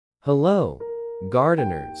Hello,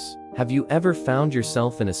 gardeners. Have you ever found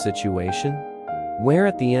yourself in a situation where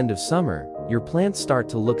at the end of summer, your plants start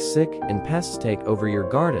to look sick and pests take over your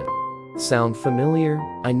garden? Sound familiar?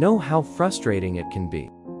 I know how frustrating it can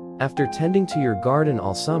be. After tending to your garden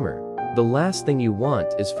all summer, the last thing you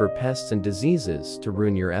want is for pests and diseases to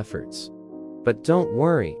ruin your efforts. But don't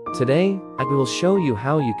worry, today, I will show you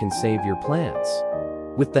how you can save your plants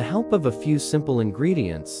with the help of a few simple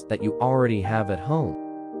ingredients that you already have at home.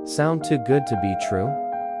 Sound too good to be true?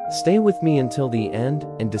 Stay with me until the end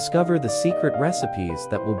and discover the secret recipes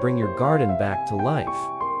that will bring your garden back to life.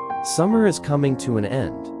 Summer is coming to an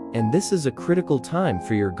end, and this is a critical time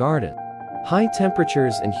for your garden. High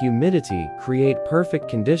temperatures and humidity create perfect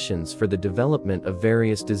conditions for the development of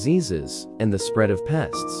various diseases and the spread of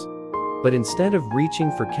pests. But instead of reaching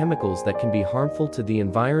for chemicals that can be harmful to the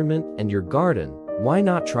environment and your garden, why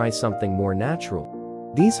not try something more natural?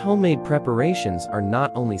 These homemade preparations are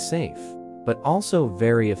not only safe, but also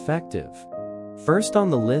very effective. First on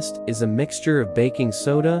the list is a mixture of baking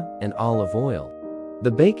soda and olive oil.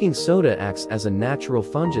 The baking soda acts as a natural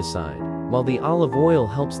fungicide, while the olive oil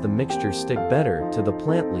helps the mixture stick better to the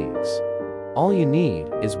plant leaves. All you need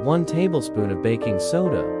is 1 tablespoon of baking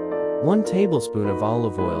soda, 1 tablespoon of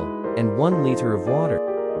olive oil, and 1 liter of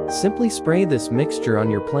water. Simply spray this mixture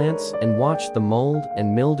on your plants and watch the mold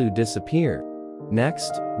and mildew disappear.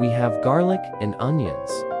 Next, we have garlic and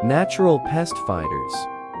onions, natural pest fighters.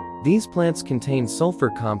 These plants contain sulfur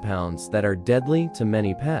compounds that are deadly to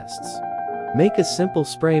many pests. Make a simple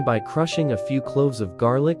spray by crushing a few cloves of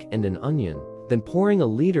garlic and an onion, then pouring a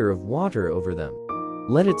liter of water over them.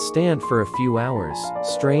 Let it stand for a few hours,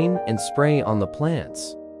 strain and spray on the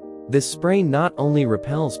plants. This spray not only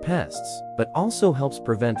repels pests, but also helps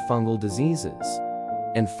prevent fungal diseases.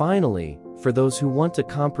 And finally, for those who want a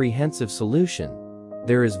comprehensive solution,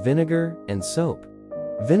 there is vinegar and soap.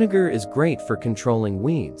 Vinegar is great for controlling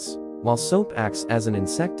weeds, while soap acts as an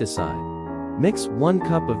insecticide. Mix 1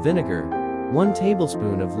 cup of vinegar, 1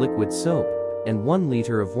 tablespoon of liquid soap, and 1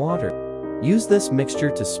 liter of water. Use this mixture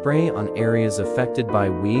to spray on areas affected by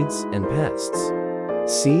weeds and pests.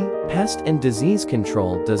 See, pest and disease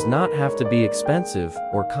control does not have to be expensive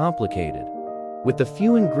or complicated. With the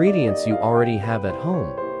few ingredients you already have at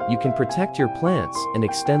home, you can protect your plants and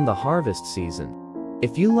extend the harvest season.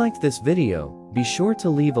 If you liked this video, be sure to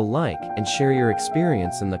leave a like and share your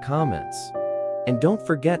experience in the comments. And don't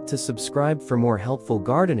forget to subscribe for more helpful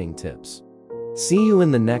gardening tips. See you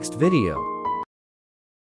in the next video.